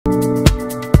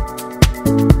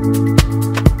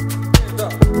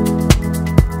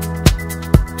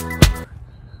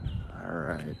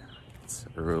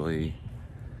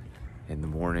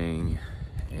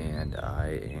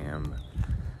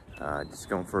Just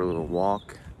going for a little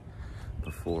walk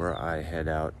before I head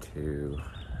out to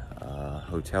a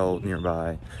hotel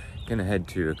nearby. Gonna head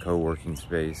to a co-working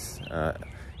space.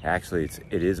 Actually,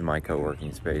 it is my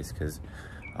co-working space because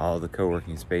all the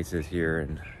co-working spaces here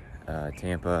in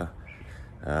Tampa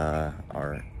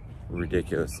are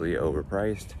ridiculously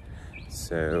overpriced.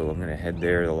 So I'm gonna head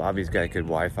there. The lobby's got good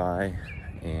Wi-Fi,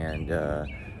 and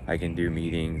I can do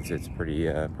meetings. It's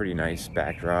pretty nice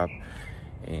backdrop,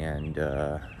 and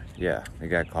yeah, they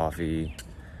got coffee,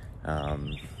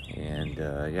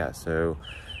 yeah. So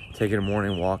taking a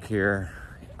morning walk here,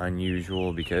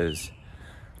 unusual because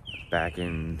back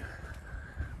in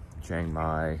Chiang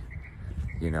Mai,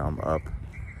 you know, I'm up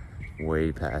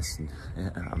way past.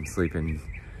 I'm sleeping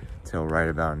till right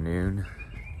about noon.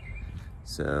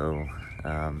 So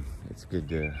it's good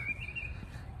to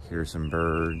hear some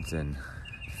birds and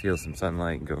feel some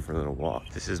sunlight and go for a little walk.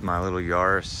 This is my little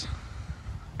Yaris,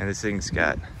 and this thing's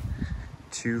got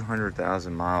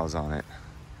 200,000 miles on it.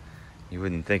 You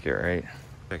wouldn't think it, right?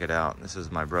 Check it out. This is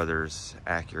my brother's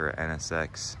Acura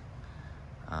NSX.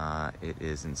 It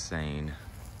is insane.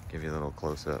 Give you a little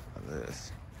close-up of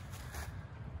this.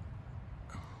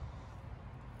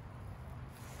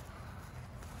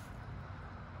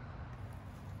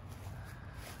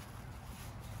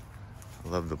 I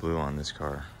love the blue on this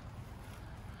car.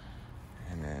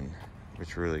 And then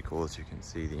what's really cool is you can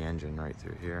see the engine right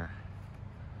through here.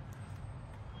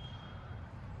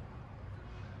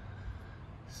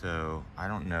 So I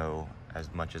don't know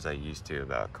as much as I used to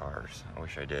about cars. I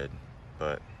wish I did,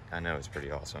 but I know it's pretty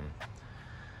awesome.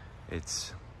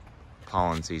 It's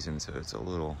pollen season, so it's a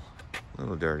little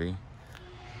dirty,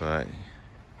 but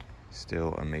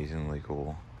still amazingly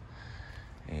cool.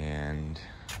 And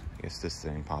I guess this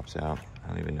thing pops out. I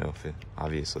don't even know if it,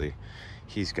 obviously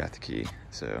he's got the key.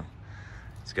 So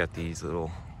it's got these little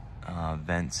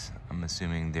vents. I'm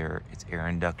assuming it's air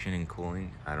induction and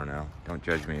cooling. I don't know. Don't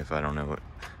judge me if I don't know what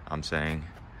I'm saying.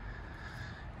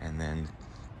 And then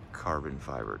carbon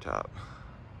fiber top.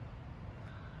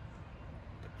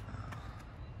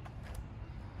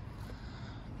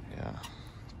 Yeah,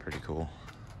 it's pretty cool.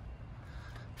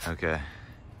 Okay,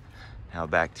 now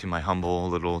back to my humble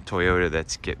little Toyota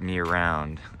that's getting me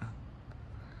around.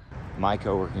 My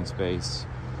co-working space,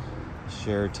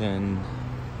 Sheraton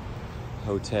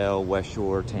Hotel,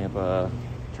 Westshore, Tampa,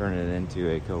 turning it into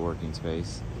a co-working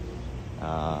space.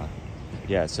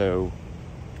 Yeah, so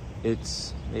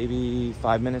it's maybe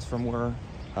 5 minutes from where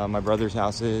my brother's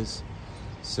house is.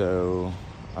 So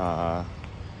like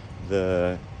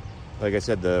I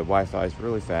said, the Wi-Fi is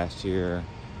really fast here.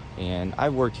 And I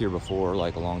worked here before,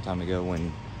 like a long time ago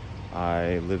when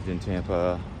I lived in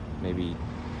Tampa, maybe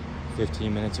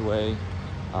 15 minutes away.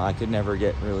 I could never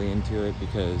get really into it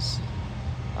because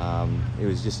it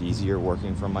was just easier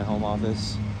working from my home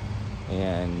office.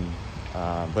 And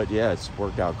but yeah, it's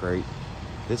worked out great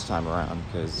this time around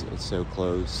because it's so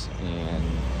close and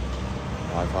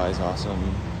Wi-Fi is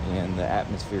awesome and the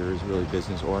atmosphere is really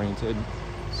business oriented,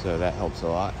 so that helps a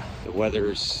lot. The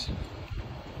weather's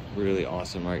really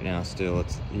awesome right now still.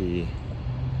 It's the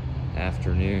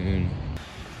afternoon.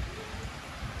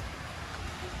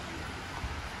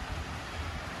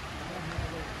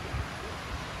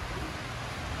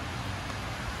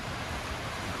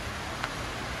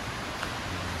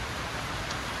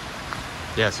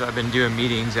 Yeah, so I've been doing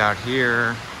meetings out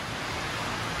here.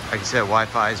 Like I said,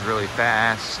 Wi-Fi is really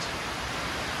fast.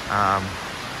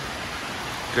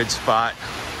 Good spot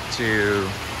to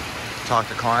talk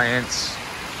to clients.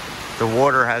 The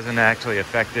water hasn't actually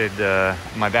affected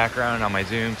my background on my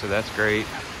Zoom, so that's great.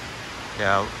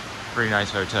 Yeah, pretty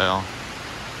nice hotel.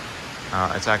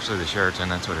 It's actually the Sheraton,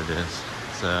 that's what it is.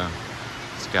 So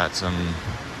it's got some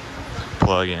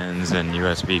plug-ins and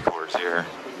USB cords here.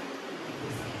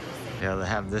 Yeah, they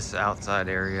have this outside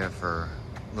area for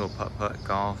little putt-putt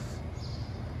golf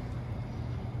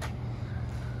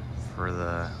for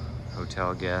the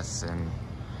hotel guests, and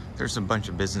there's a bunch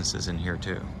of businesses in here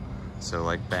too. So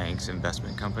like banks,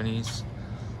 investment companies,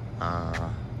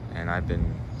 and I've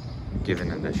been giving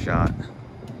it a shot,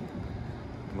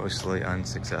 mostly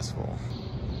unsuccessful.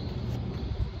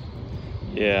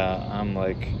 Yeah, I'm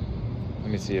like, let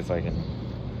me see if I can,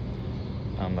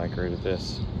 I'm not great at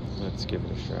this. Let's give it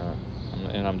a shot.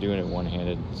 And I'm doing it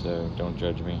one-handed, so don't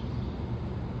judge me.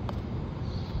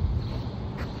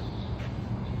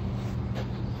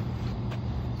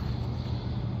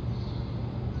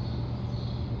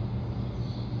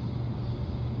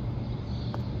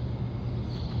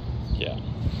 Yeah.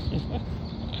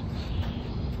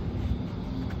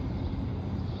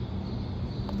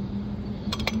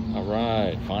 All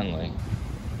right, finally.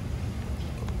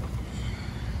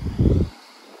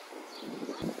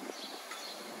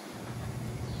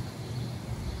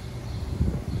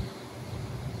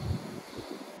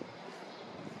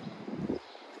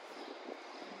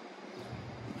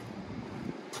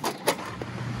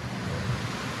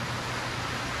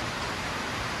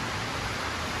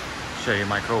 Show you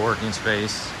my co-working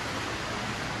space.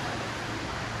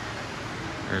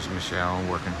 There's Michelle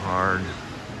working hard.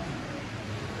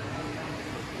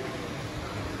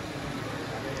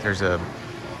 There's a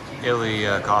Illy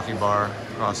coffee bar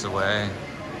across the way.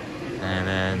 And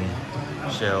then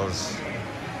Michelle's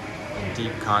in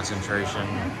deep concentration.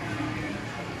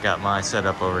 Got my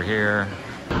setup over here.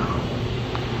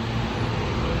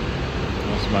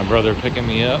 That's my brother picking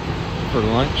me up for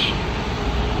lunch.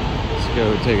 Let's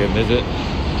go take a visit.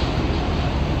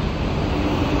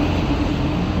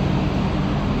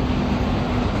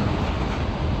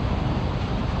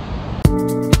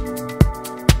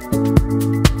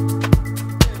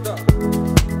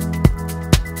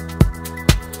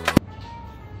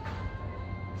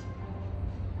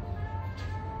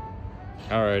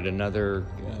 All right, another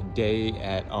day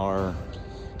at our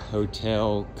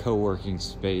hotel co-working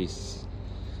space.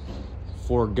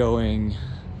 Foregoing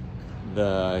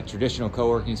the traditional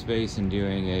co-working space and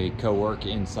doing a co-work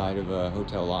inside of a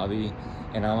hotel lobby.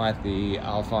 And I'm at the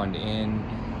Alfond Inn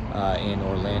in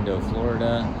Orlando,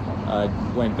 Florida.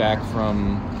 Went back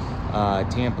from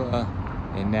Tampa,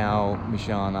 and now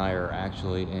Michelle and I are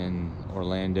actually in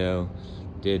Orlando.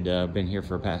 Been here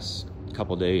for the past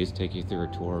couple days, take you through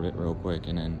a tour of it real quick,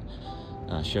 and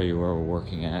then show you where we're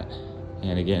working at.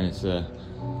 And again, it's a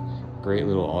great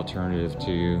little alternative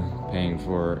to paying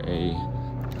for a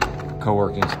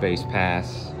co-working space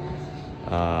pass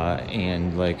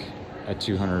and like a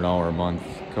 $200 a month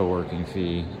co-working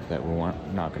fee that we're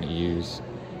not going to use.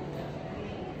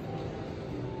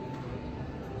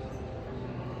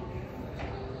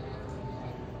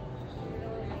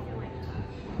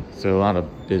 So a lot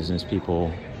of business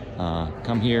people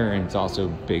come here, and it's also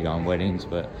big on weddings.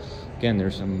 But again,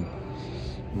 there's some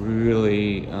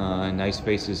really nice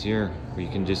spaces here where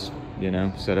you can just, you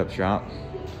know, set up shop,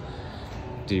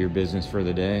 do your business for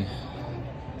the day,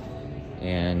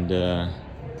 and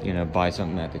you know, buy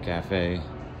something at the cafe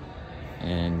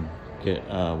and get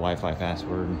a Wi-Fi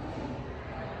password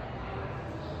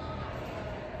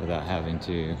without having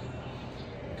to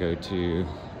go to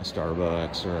a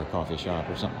Starbucks or a coffee shop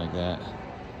or something like that.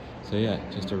 So yeah,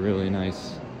 just a really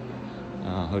nice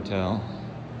hotel,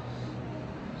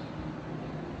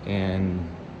 and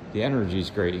the energy's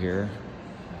great here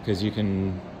because you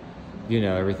can, you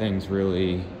know, everything's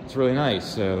really, it's really nice.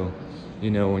 So,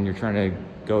 you know, when you're trying to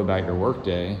go about your work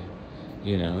day,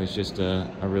 you know, it's just a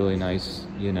really nice,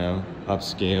 you know,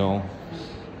 upscale,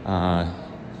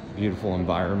 beautiful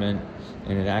environment,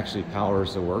 and it actually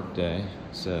powers the work day.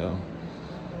 So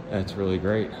that's really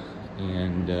great.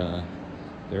 And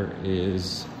there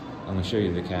is, I'm gonna show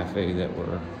you the cafe that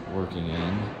we're working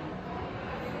in.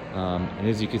 And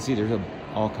as you can see, there's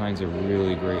all kinds of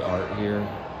really great art here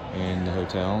in the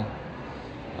hotel.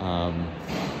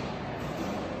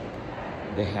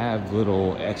 They have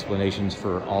little explanations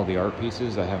for all the art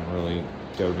pieces. I haven't really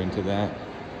dove into that.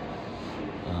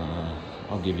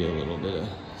 I'll give you a little bit of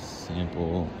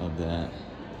sample of that.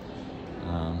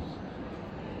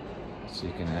 So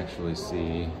you can actually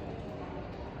see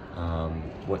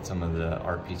what some of the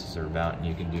art pieces are about, and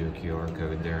you can do a QR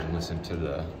code there and listen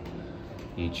to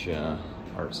each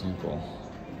art sample.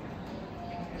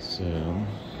 So,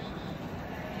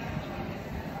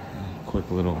 quick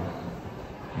little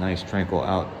nice tranquil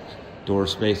outdoor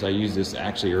space. I used this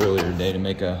actually earlier today to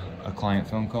make a client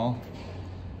phone call,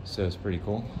 so it's pretty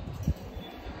cool.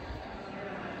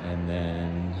 And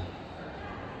then,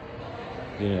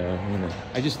 you know,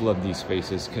 I just love these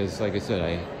spaces because, like I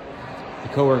said, the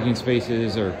co-working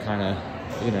spaces are kind of,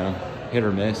 you know, hit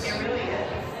or miss.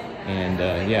 And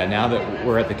yeah, now that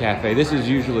we're at the cafe, this is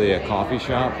usually a coffee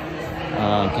shop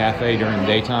cafe during the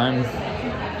daytime,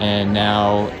 and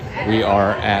now we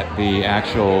are at the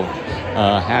actual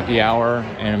happy hour,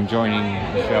 and I'm joining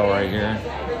Michelle right here.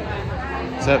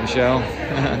 What's up, Michelle?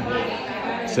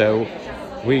 So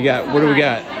we got, what do we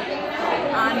got?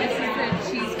 This is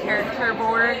the cheese character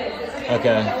board.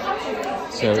 Okay.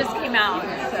 So it just came out,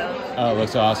 so. Oh,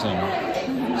 looks awesome.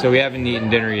 So we haven't eaten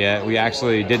dinner yet. We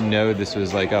actually didn't know this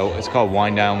was like, it's called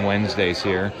Wind Down Wednesdays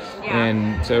here. Yeah.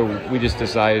 And so we just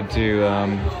decided to,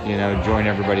 you know, join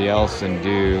everybody else and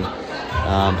do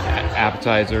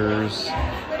appetizers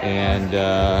and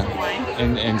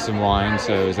some wine.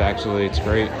 So it's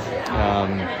great.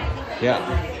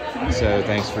 Yeah. So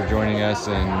thanks for joining us,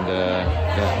 and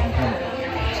yeah.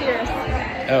 Cheers.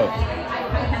 Oh,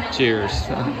 cheers.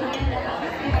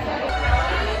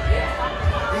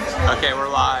 Okay, we're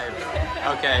live.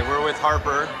 Okay, we're with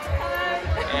Harper,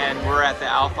 and we're at the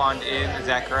Alfond Inn. Is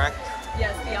that correct?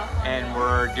 Yes, the Alfond. And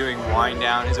we're doing Wind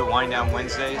Down. Is it Wind Down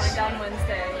Wednesdays? Wind Down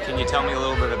Wednesday. Can you tell me a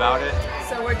little bit about it?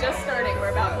 so we're just starting.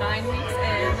 We're about 9 weeks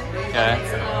in. Okay.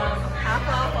 It's half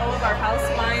off all of our house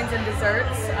wines and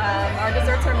desserts. Our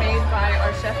desserts are made by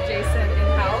our chef Jason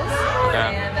in-house,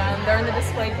 and they're in the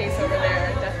display case over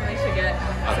there. Definitely should get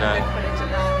some good footage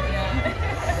of that.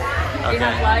 Yeah. We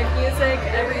have live music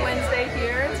every Wednesday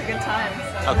here. It's a good time.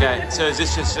 So. Okay, so is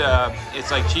this just, it's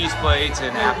like cheese plates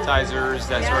and appetizers,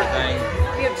 that sort of thing?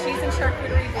 We have cheese and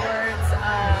charcuterie boards,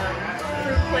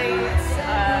 fruit plates,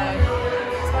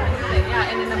 yeah,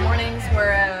 and in the mornings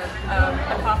we're a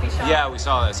coffee shop. Yeah, we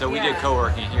saw that. So we did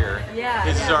co-working here. Yeah.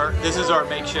 This is our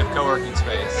makeshift co-working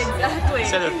space. Exactly.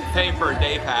 Instead of paying for a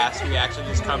day pass, we actually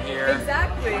just come here,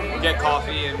 get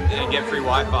coffee, and get free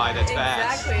Wi-Fi that's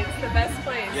fast. Exactly, it's the best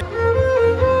place. Yeah.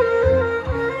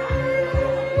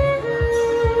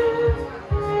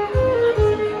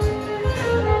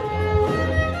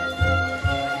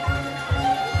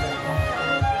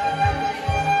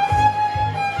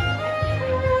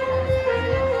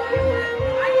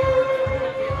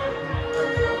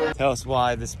 Tell us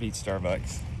why this beats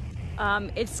Starbucks.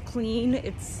 It's clean.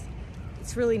 It's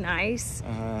really nice.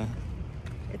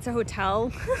 It's a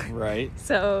hotel. Right.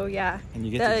 So yeah. And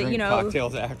you get to drink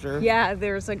cocktails after. Yeah,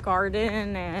 there's a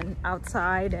garden and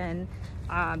outside, and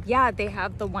yeah, they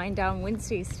have the wind down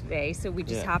Wednesdays today. So we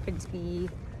just happened to be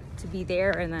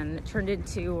there, and then it turned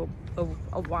into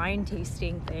a wine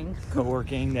tasting thing.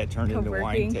 Co-working that turned into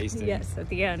wine tasting. Yes, at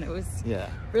the end it was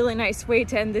really nice way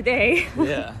to end the day.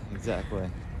 Yeah, exactly.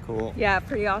 Cool. Yeah,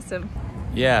 pretty awesome.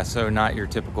 Yeah, so not your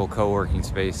typical co-working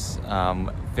space.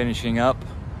 Finishing up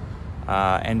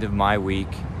end of my week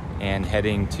and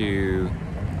heading to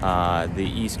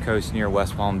the East Coast near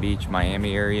West Palm Beach,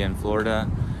 Miami area in Florida,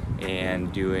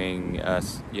 and doing,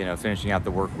 finishing out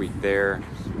the work week there,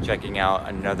 checking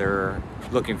out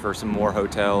looking for some more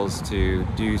hotels to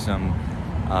do some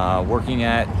working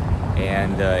at,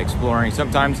 and exploring.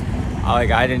 Sometimes,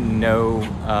 I didn't know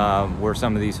where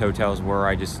some of these hotels were.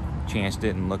 I just chanced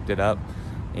it and looked it up,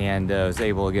 and was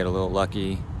able to get a little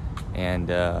lucky and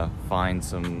find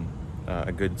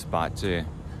a good spot to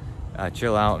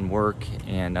chill out and work.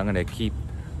 And I'm gonna keep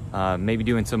maybe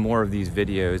doing some more of these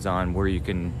videos on where you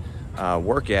can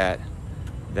work at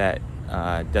that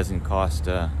doesn't cost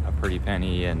a pretty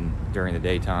penny and during the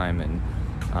daytime, and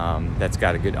that's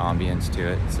got a good ambience to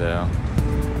it. So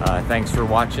thanks for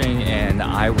watching, and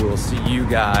I will see you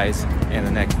guys in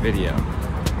the next video.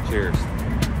 Cheers.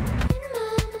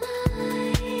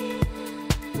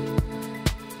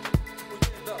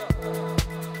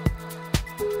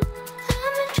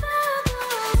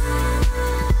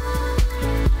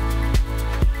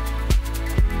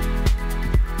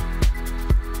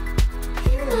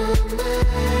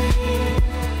 My